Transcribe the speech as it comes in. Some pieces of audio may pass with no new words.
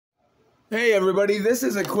Hey everybody, this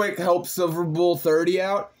is a quick help Silver Bull 30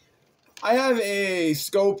 out. I have a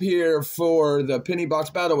scope here for the penny box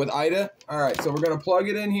battle with Ida. Alright, so we're going to plug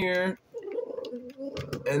it in here.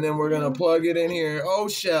 And then we're going to plug it in here. Oh,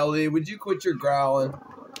 Shelly, would you quit your growling?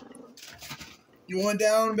 You want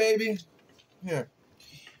down, baby? Here.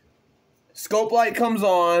 Scope light comes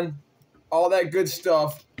on. All that good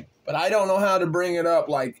stuff. But I don't know how to bring it up.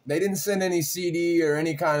 Like, they didn't send any CD or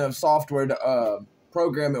any kind of software to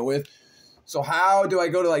program it with. So how do I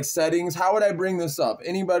go to like settings? How would I bring this up?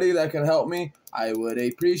 Anybody that can help me, I would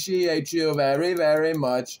appreciate you very, very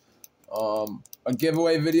much. A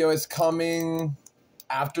giveaway video is coming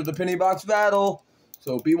after the penny box battle.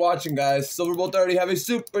 So be watching, guys. Silver Bull 30, have a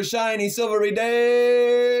super shiny silvery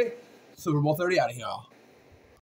day. Silver Bull 30 out of here.